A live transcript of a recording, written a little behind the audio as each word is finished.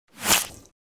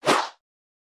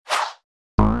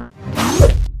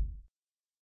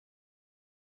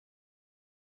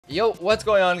Yo, what's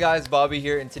going on, guys? Bobby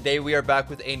here, and today we are back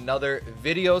with another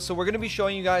video. So we're going to be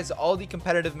showing you guys all the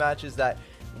competitive matches that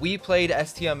we played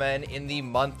Stmn in the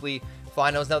monthly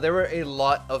finals. Now, there were a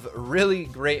lot of really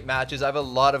great matches. I have a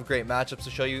lot of great matchups to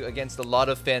show you against a lot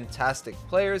of fantastic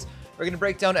players. We're going to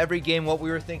break down every game, what we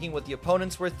were thinking, what the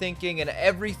opponents were thinking, and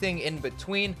everything in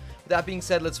between. With that being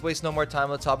said, let's waste no more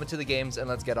time. Let's hop into the games and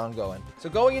let's get on going. So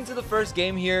going into the first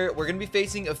game here, we're going to be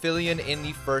facing Stmn in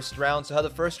the first round. So how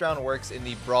the first round works in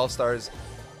the Brawl Stars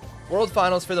World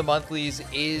Finals for the monthlies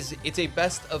is it's a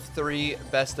best of three.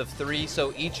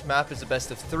 So each map is a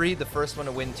best of three. The first one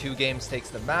to win 2 games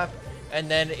takes the map. And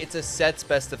then it's a sets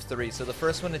best of 3. So the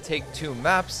first one to take 2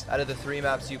 maps out of the 3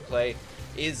 maps you play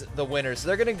is the winner. So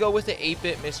they're going to go with the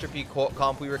 8-bit Mr. P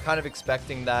comp. We were kind of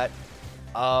expecting that.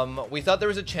 We thought there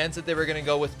was a chance that they were going to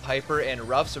go with Piper and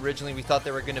Ruffs. Originally, we thought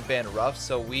they were going to ban Ruffs,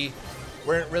 so we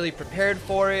weren't really prepared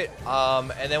for it.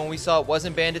 And then when we saw it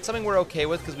wasn't banned, it's something we're okay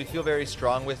with because we feel very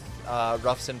strong with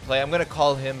Ruffs in play. I'm going to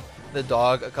call him the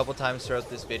dog a couple times throughout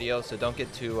this video, so don't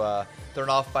get too thrown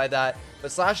off by that.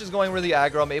 But Slash is going really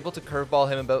aggro. I'm able to curveball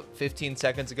him about 15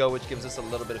 seconds ago, which gives us a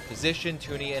little bit of position.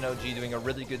 Toonie and OG doing a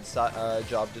really good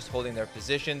job just holding their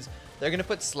positions. They're going to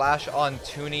put Slash on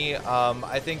Toonie.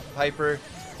 I think Piper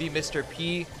v Mr.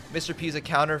 P. Mr. P is a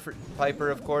counter for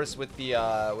Piper, of course, with the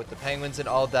penguins and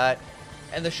all that.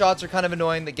 And the shots are kind of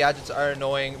annoying. The gadgets are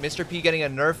annoying. Mr. P getting a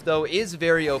nerf, though, is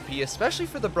very OP, especially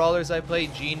for the brawlers I play.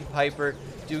 Jean, Piper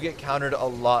do get countered a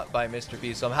lot by Mr.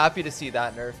 P, so I'm happy to see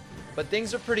that nerf. But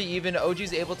things are pretty even.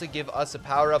 OG's able to give us a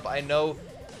power-up. I know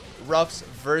Ruffs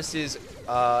versus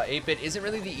 8-bit isn't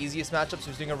really the easiest matchup, so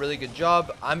he's doing a really good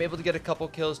job. I'm able to get a couple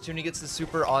kills. Toonie gets the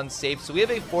super on safe, so we have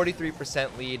a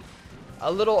 43% lead.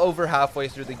 A little over halfway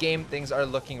through the game, things are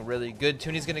looking really good.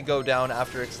 Toonie's going to go down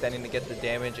after extending to get the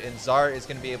damage, and Zar is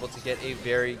going to be able to get a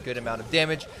very good amount of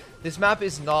damage. This map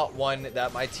is not one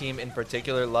that my team in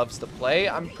particular loves to play.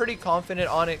 I'm pretty confident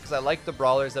on it because I like the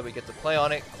brawlers that we get to play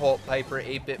on it. Colt, Piper,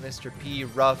 8-bit, Mr. P,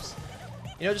 Ruffs.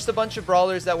 You know, just a bunch of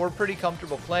brawlers that we're pretty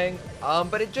comfortable playing.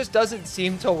 But it just doesn't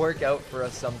seem to work out for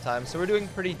us sometimes. So we're doing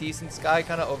pretty decent. Sky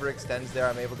kind of overextends there.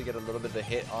 I'm able to get a little bit of a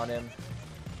hit on him.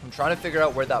 I'm trying to figure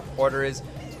out where that porter is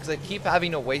because I keep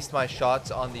having to waste my shots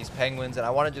on these penguins, and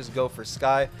I want to just go for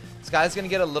Sky. Sky's going to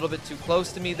get a little bit too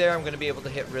close to me there. I'm going to be able to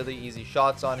hit really easy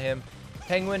shots on him.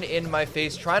 Penguin in my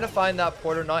face, trying to find that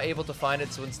porter, not able to find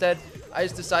it. So instead, I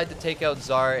just decide to take out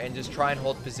Zar and just try and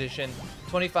hold position.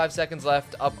 25 seconds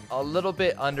left, up a little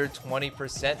bit under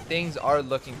 20%. Things are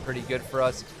looking pretty good for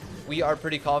us. We are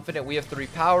pretty confident. We have 3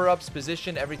 power-ups,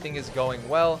 position, everything is going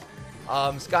well.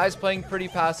 Sky's playing pretty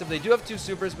passive. They do have 2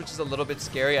 supers, which is a little bit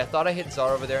scary. I thought I hit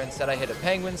Zar over there. Instead, I hit a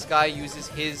penguin. Sky uses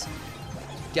his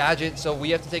gadget, so we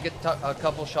have to take a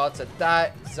couple shots at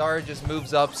that. Zar just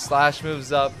moves up. Slash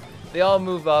moves up. They all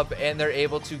move up, and they're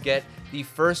able to get the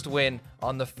first win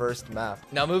on the first map.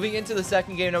 Now, moving into the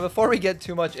second game. Now, before we get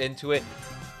too much into it,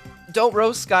 don't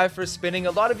roast Sky for spinning.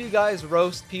 A lot of you guys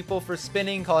roast people for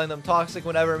spinning, calling them toxic,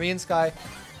 whatever. Me and Sky,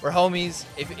 we're homies.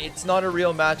 If it's not a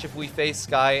real match, if we face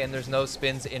Sky and there's no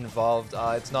spins involved,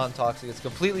 it's non-toxic. It's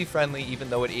completely friendly,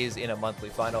 even though it is in a monthly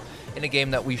final, in a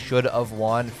game that we should have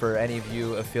won. For any of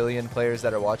you Affiliate players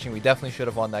that are watching, we definitely should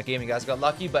have won that game. You guys got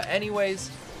lucky. But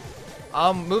anyways,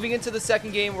 moving into the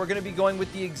second game, we're going to be going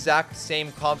with the exact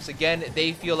same comps again.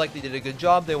 They feel like they did a good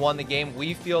job. They won the game.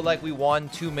 We feel like we won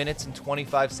 2 minutes and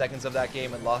 25 seconds of that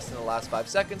game and lost in the last 5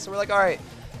 seconds. So we're like, all right,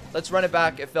 let's run it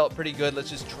back. It felt pretty good. Let's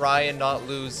just try and not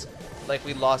lose like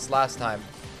we lost last time.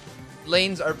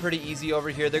 Lanes are pretty easy over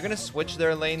here. They're going to switch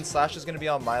their lanes. Slash is going to be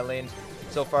on my lane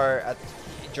so far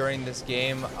during this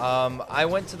game. I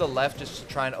went to the left just to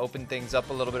try and open things up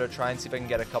a little bit, or try and see if I can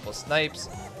get a couple snipes.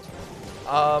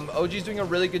 OG's doing a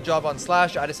really good job on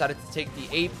Slash. I decided to take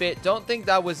the 8-bit. Don't think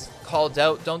that was called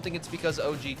out. Don't think it's because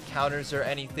OG counters or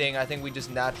anything. I think we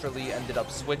just naturally ended up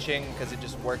switching because it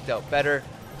just worked out better.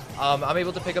 I'm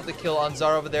able to pick up the kill on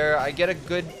Zar over there. I get a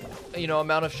good,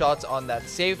 amount of shots on that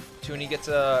safe. Toonie gets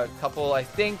a couple, I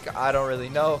think. I don't really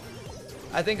know.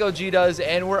 I think OG does,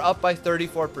 and we're up by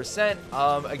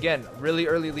 34%. Again, really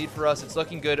early lead for us. It's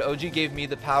looking good. OG gave me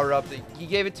the power-up. He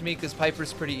gave it to me because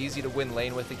Piper's pretty easy to win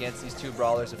lane with against these 2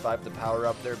 brawlers if I have the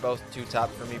power-up. They're both 2-tap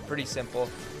for me. Pretty simple.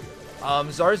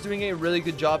 Zar's doing a really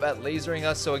good job at lasering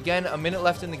us. So again, a minute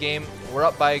left in the game. We're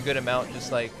up by a good amount,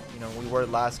 just like we were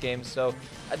last game. So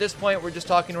at this point, we're just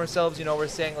talking to ourselves. We're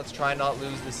saying let's try and not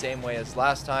lose the same way as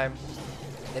last time.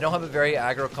 They don't have a very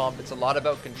aggro comp. It's a lot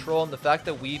about control, and the fact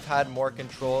that we've had more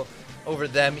control over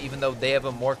them, even though they have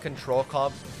a more control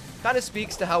comp, kind of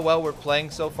speaks to how well we're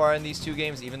playing so far in these 2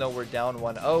 games, even though we're down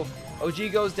 1-0.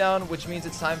 OG goes down, which means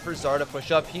it's time for Zar to push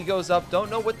up. He goes up. Don't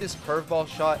know what this curveball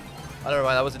shot Oh, never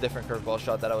mind. That was a different curveball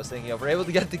shot that I was thinking of. We're able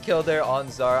to get the kill there on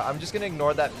Zara. I'm just going to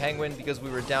ignore that penguin because we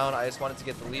were down. I just wanted to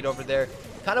get the lead over there.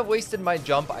 Kind of wasted my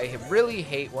jump. I really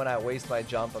hate when I waste my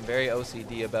jump. I'm very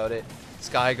OCD about it.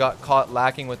 Sky got caught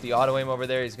lacking with the auto aim over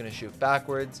there. He's going to shoot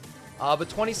backwards. But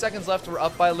 20 seconds left. We're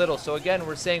up by a little. So again,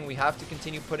 we're saying we have to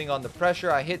continue putting on the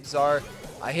pressure. I hit Zar.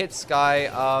 I hit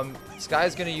Sky.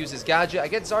 Sky's going to use his gadget. I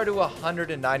get Zar to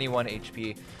 191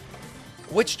 HP.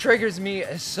 Which triggers me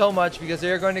so much because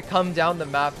they're going to come down the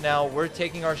map now. We're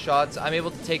taking our shots. I'm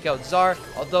able to take out Zar,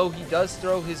 although he does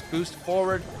throw his boost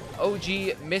forward.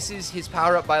 OG misses his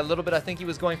power up by a little bit. I think he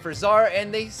was going for Zar,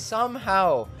 and they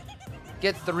somehow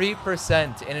get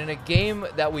 3%. And in a game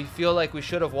that we feel like we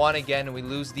should have won again, we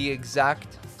lose the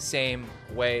exact same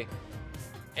way.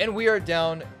 And we are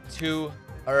down 2-0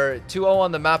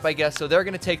 on the map, I guess. So they're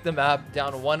going to take the map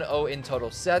down 1-0 in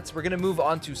total sets. We're going to move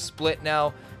on to Split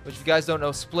now. Which, if you guys don't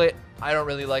know Split, I don't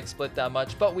really like Split that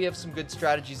much, but we have some good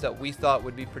strategies that we thought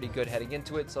would be pretty good heading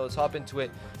into it. So let's hop into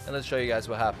it and let's show you guys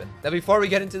what happened. Now, before we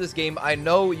get into this game, I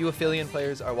know you Aphelion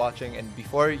players are watching, and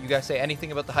before you guys say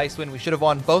anything about the heist win, we should have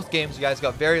won both games. You guys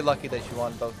got very lucky that you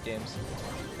won both games.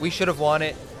 We should have won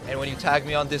it, and when you tag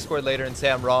me on Discord later and say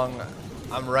I'm wrong,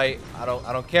 I'm right. I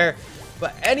don't care.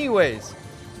 But anyways,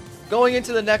 going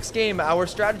into the next game, our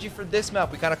strategy for this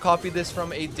map, we kind of copied this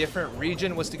from a different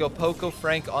region, was to go Poco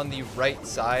Frank on the right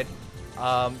side.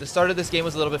 The start of this game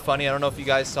was a little bit funny. I don't know if you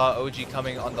guys saw OG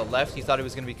coming on the left. He thought he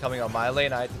was going to be coming on my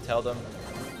lane. I had to tell them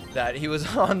that he was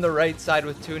on the right side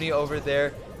with Toonie over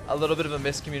there. A little bit of a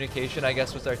miscommunication, I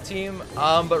guess, with our team.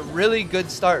 But really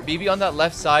good start. BB on that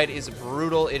left side is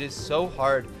brutal. It is so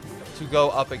hard to go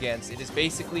up against. It is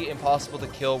basically impossible to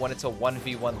kill when it's a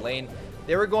 1v1 lane.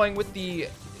 They were going with the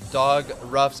dog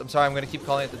roughs. I'm sorry, I'm going to keep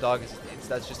calling it the dog.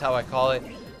 That's just how I call it.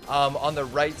 On the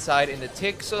right side in the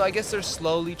tick. So I guess they're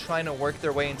slowly trying to work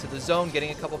their way into the zone,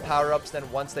 getting a couple power-ups.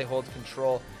 Then once they hold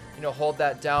control, you know, hold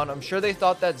that down. I'm sure they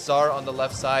thought that Zar on the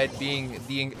left side, being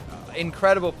the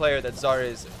incredible player that Zar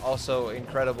is, also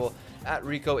incredible at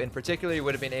Rico in particular, he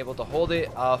would have been able to hold it.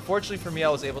 Fortunately for me, I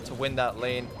was able to win that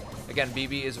lane. Again,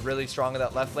 BB is really strong in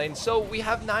that left lane. So we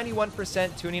have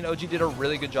 91%. Toonie and OG did a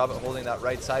really good job at holding that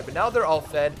right side. But now they're all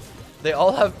fed. They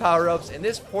all have power-ups. And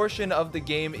this portion of the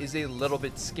game is a little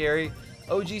bit scary.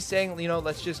 OG saying, you know,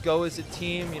 let's just go as a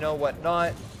team, you know,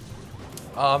 whatnot.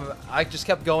 I just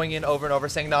kept going in over and over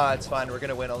saying, nah, it's fine. We're going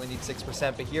to win. Only need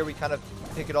 6%. But here we kind of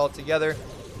pick it all together.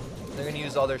 They're going to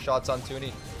use all their shots on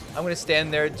Toonie. I'm going to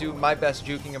stand there, do my best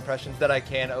juking impressions that I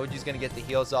can. OG's going to get the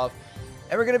heals off.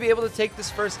 And we're going to be able to take this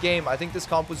first game. I think this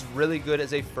comp was really good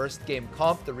as a first game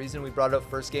comp. The reason we brought it up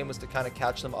first game was to kind of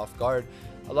catch them off guard.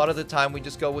 A lot of the time we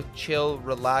just go with chill,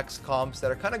 relaxed comps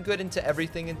that are kind of good into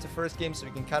everything into first game, so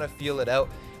we can kind of feel it out.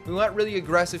 We went really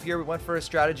aggressive here. We went for a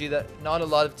strategy that not a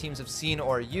lot of teams have seen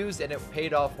or used, and it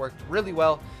paid off, worked really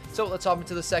well. So let's hop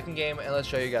into the second game and let's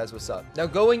show you guys what's up. Now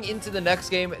going into the next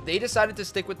game, they decided to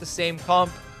stick with the same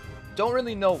comp. Don't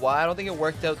really know why. I don't think it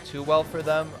worked out too well for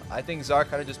them. I think Zar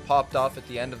kind of just popped off at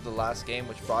the end of the last game,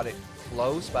 which brought it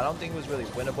close, but I don't think it was really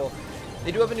winnable.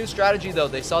 They do have a new strategy, though.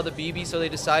 They saw the BB, so they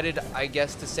decided, I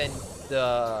guess, to send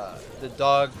the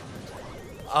dog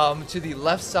to the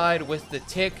left side with the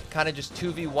tick, kind of just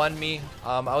 2v1 me.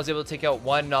 I was able to take out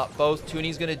one, not both.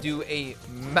 Toonie's going to do a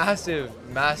massive,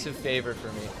 massive favor for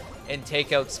me and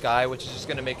take out Sky, which is just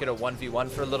going to make it a 1v1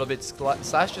 for a little bit.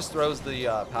 Slash just throws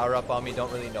the power up on me.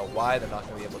 Don't really know why. They're not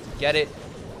going to be able to get it.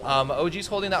 OG's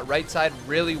holding that right side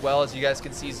really well. As you guys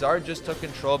can see, Zard just took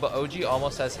control, but OG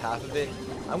almost has half of it.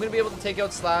 I'm going to be able to take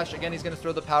out Slash. Again, he's going to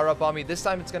throw the power up on me. This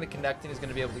time it's going to connect and he's going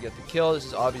to be able to get the kill. This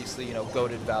is obviously, you know,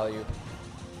 goated value.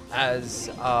 As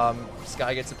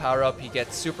Sky gets the power up, he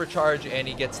gets supercharge and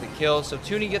he gets the kill. So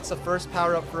Toonie gets the first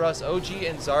power up for us. OG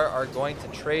and Zar are going to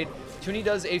trade. Toonie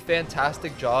does a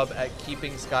fantastic job at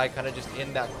keeping Sky kind of just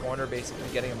in that corner, basically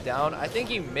getting him down. I think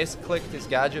he misclicked his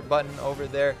gadget button over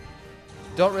there.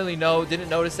 Don't really know. Didn't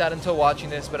notice that until watching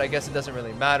this, but I guess it doesn't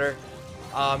really matter.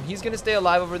 He's going to stay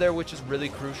alive over there, which is really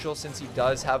crucial since he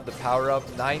does have the power up.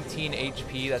 19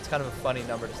 HP. That's kind of a funny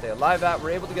number to stay alive at.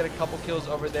 We're able to get a couple kills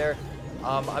over there.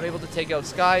 I'm able to take out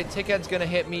Sky. Tickhead's going to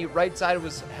hit me. Right side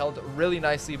was held really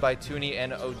nicely by Toonie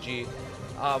and OG.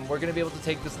 We're going to be able to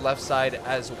take this left side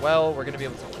as well. We're going to be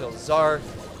able to kill Zar.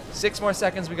 6 more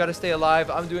seconds. We got to stay alive.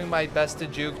 I'm doing my best to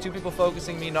juke. 2 people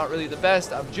focusing me. Not really the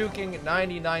best. I'm juking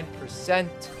 99%.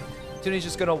 Toonie's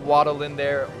just going to waddle in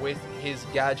there with his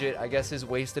gadget. I guess his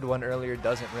wasted one earlier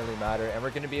doesn't really matter. And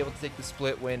we're going to be able to take the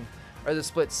split win, or the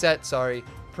split set, sorry,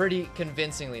 pretty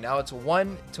convincingly. Now it's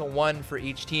 1-1 for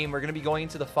each team. We're going to be going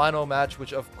into the final match,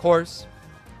 which of course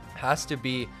has to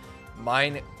be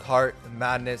Minecart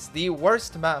Madness, the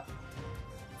worst map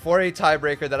for a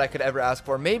tiebreaker that I could ever ask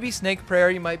for. Maybe Snake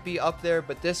Prairie might be up there,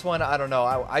 but this one, I don't know.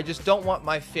 I just don't want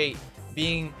my fate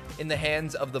being in the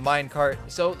hands of the minecart.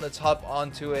 So let's hop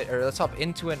onto it, or let's hop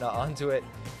into it, not onto it,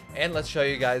 and let's show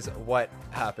you guys what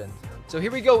happened. So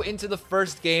here we go into the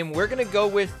first game. We're gonna go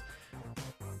with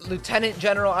Lieutenant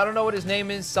General. I don't know what his name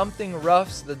is, something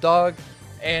Ruffs, the dog.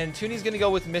 And Tooney's going to go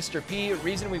with Mr. P.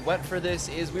 Reason we went for this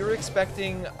is we were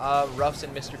expecting Ruffs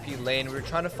and Mr. P lane. We were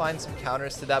trying to find some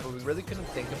counters to that, but we really couldn't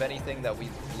think of anything that we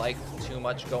liked too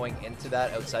much going into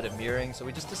that outside of mirroring. So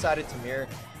we just decided to mirror.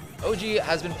 OG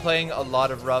has been playing a lot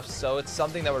of Ruffs, so it's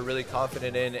something that we're really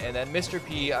confident in. And then Mr.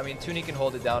 P, I mean, Tooney can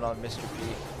hold it down on Mr. P.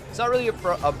 It's not really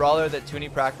a brawler that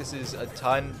Tooney practices a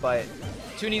ton, but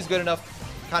Tooney's good enough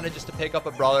kind of just to pick up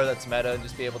a brawler that's meta and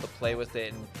just be able to play with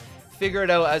it and figure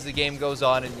it out as the game goes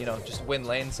on and, you know, just win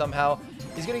lane somehow.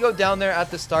 He's going to go down there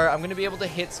at the start. I'm going to be able to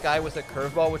hit Sky with a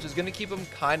curveball, which is going to keep him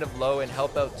kind of low and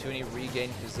help out Tooney regain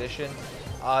position.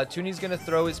 Tooney's going to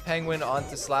throw his penguin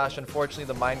onto Slash.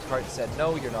 Unfortunately, the minecart said,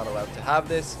 no, you're not allowed to have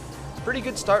this. It's a pretty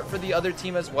good start for the other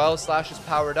team as well. Slash is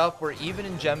powered up. We're even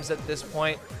in gems at this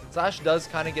point. Slash does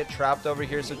kind of get trapped over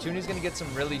here, so Tooney's going to get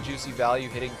some really juicy value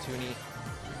hitting Tooney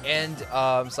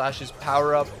and Slash's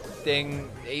power-up thing,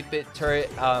 8-bit turret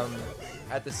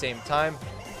at the same time.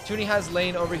 Tooney has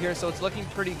lane over here, so it's looking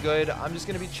pretty good. I'm just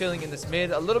going to be chilling in this mid.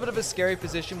 A little bit of a scary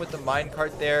position with the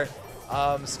minecart there.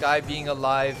 Sky being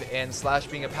alive and Slash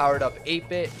being a powered-up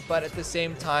 8-bit, but at the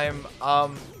same time,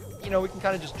 you know, we can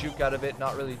kind of just juke out of it.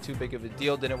 Not really too big of a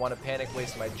deal. Didn't want to panic,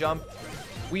 waste my jump.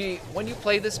 When you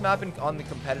play this map on the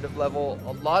competitive level,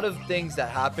 a lot of things that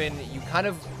happen, you kind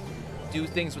of do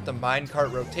things with the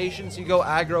minecart rotation. So you go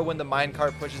aggro when the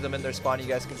minecart pushes them in their spawn. You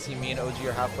guys can see me and OG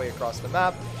are halfway across the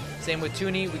map. Same with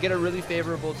Tooney. We get a really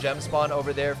favorable gem spawn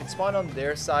over there. If it spawned on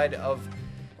their side of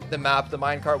the map, the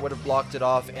minecart would have blocked it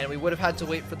off, and we would have had to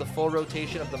wait for the full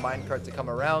rotation of the minecart to come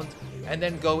around and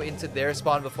then go into their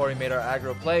spawn before we made our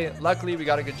aggro play. Luckily, we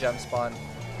got a good gem spawn,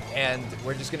 and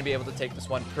we're just going to be able to take this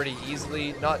one pretty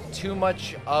easily. Not too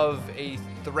much of a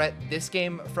threat this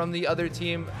game from the other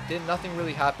team. Nothing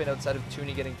really happened outside of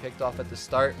Tooney getting picked off at the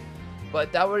start,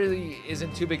 but that really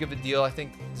isn't too big of a deal. I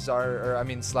think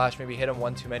Slash maybe hit him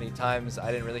one too many times.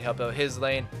 I didn't really help out his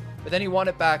lane, but then he won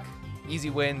it back.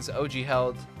 Easy wins. OG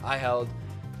held, I held.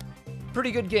 Pretty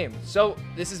good game. So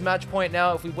this is match point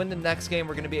now. If we win the next game,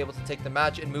 we're going to be able to take the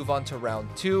match and move on to round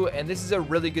 2. And this is a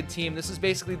really good team. This is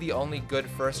basically the only good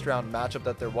first round matchup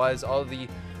that there was. All the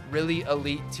really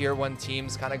elite tier 1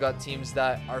 teams kind of got teams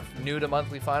that are new to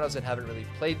monthly finals and haven't really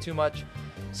played too much.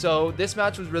 So this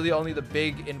match was really only the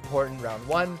big important round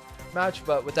 1 match.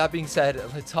 But with that being said,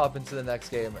 let's hop into the next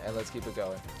game and let's keep it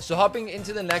going. So hopping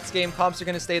into the next game, comps are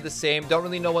going to stay the same. Don't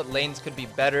really know what lanes could be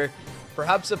better.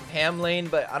 Perhaps a Pam lane,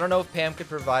 but I don't know if Pam could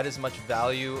provide as much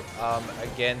value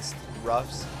against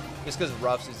Ruffs, just because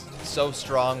Ruffs is so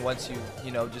strong. Once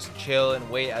you know, just chill and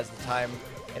wait as the time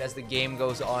and as the game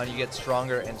goes on, you get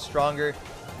stronger and stronger.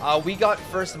 We got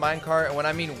first minecart, and when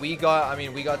I mean we got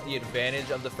the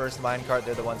advantage of the first minecart.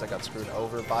 They're the ones that got screwed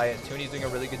over by it. Tooney's doing a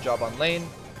really good job on lane.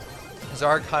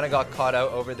 Zar kind of got caught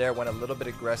out over there, went a little bit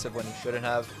aggressive when he shouldn't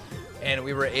have, and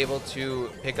we were able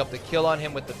to pick up the kill on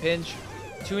him with the pinch.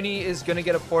 Tooney is going to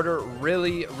get a porter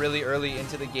really early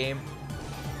into the game.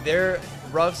 Their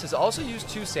Ruffs has also used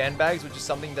 2 sandbags, which is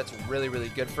something that's really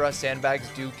good for us. Sandbags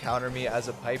do counter me as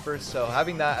a Piper, so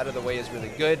having that out of the way is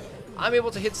really good. I'm able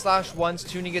to hit Slash once.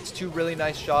 Tooney gets 2 really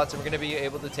nice shots, and we're going to be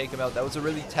able to take him out. That was a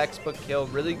really textbook kill.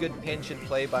 Really good pinch and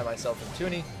play by myself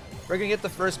and Tooney. We're going to get the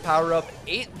first power-up.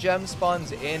 8 gem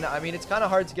spawns in. I mean, it's kind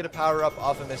of hard to get a power-up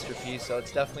off of Mr. P, so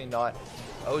it's definitely not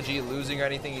OG losing or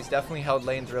anything. He's definitely held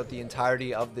lane throughout the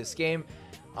entirety of this game.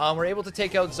 We're able to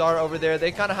take out Zar over there.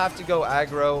 They kind of have to go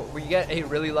aggro. We get a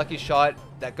really lucky shot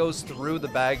that goes through the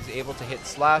bags, able to hit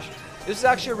Slash. This is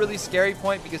actually a really scary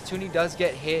point because Tooney does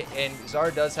get hit and Zar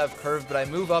does have curve, but I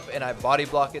move up and I body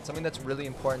block it. Something that's really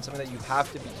important, something that you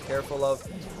have to be careful of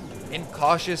and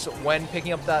cautious when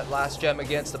picking up that last gem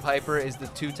against the Piper is the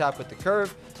 2-tap with the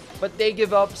curve. But they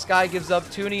give up. Sky gives up.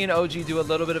 Tooney and OG do a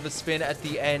little bit of a spin at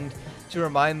the end to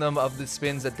remind them of the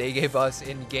spins that they gave us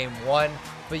in game 1.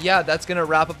 But yeah, that's going to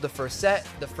wrap up the first set,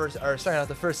 the first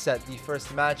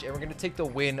match, and we're going to take the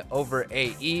win over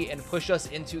AE and push us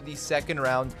into the second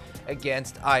round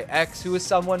against IX, who is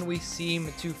someone we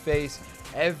seem to face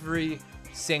every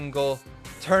single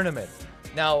tournament.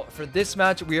 Now, for this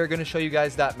match, we are going to show you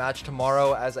guys that match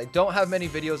tomorrow, as I don't have many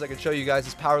videos I can show you guys.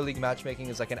 This Power League matchmaking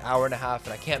is like an hour and a half,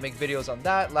 and I can't make videos on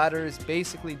that. Ladder is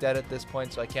basically dead at this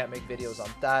point, so I can't make videos on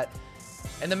that.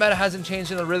 And the meta hasn't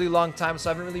changed in a really long time, so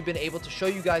I haven't really been able to show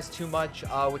you guys too much,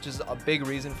 which is a big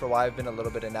reason for why I've been a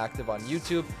little bit inactive on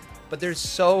YouTube. but there's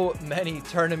so many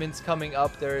tournaments coming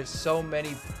up. There's so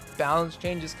many balance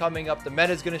changes coming up. The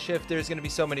meta is going to shift. There's going to be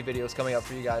so many videos coming up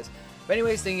for you guys. But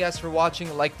anyways, thank you guys for watching.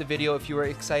 Like the video if you were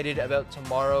excited about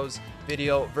tomorrow's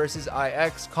video versus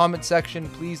IX. Comment section,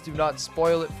 please do not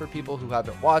spoil it for people who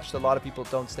haven't watched. A lot of people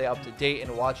don't stay up to date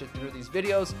and watch it through these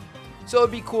videos. So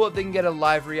it'd be cool if they can get a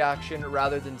live reaction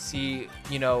rather than see,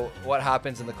 you know, what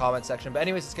happens in the comment section. But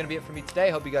anyways, it's going to be it for me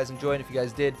today. Hope you guys enjoyed. If you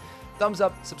guys did, thumbs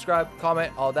up, subscribe,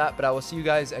 comment, all that. But I will see you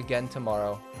guys again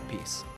tomorrow. Peace.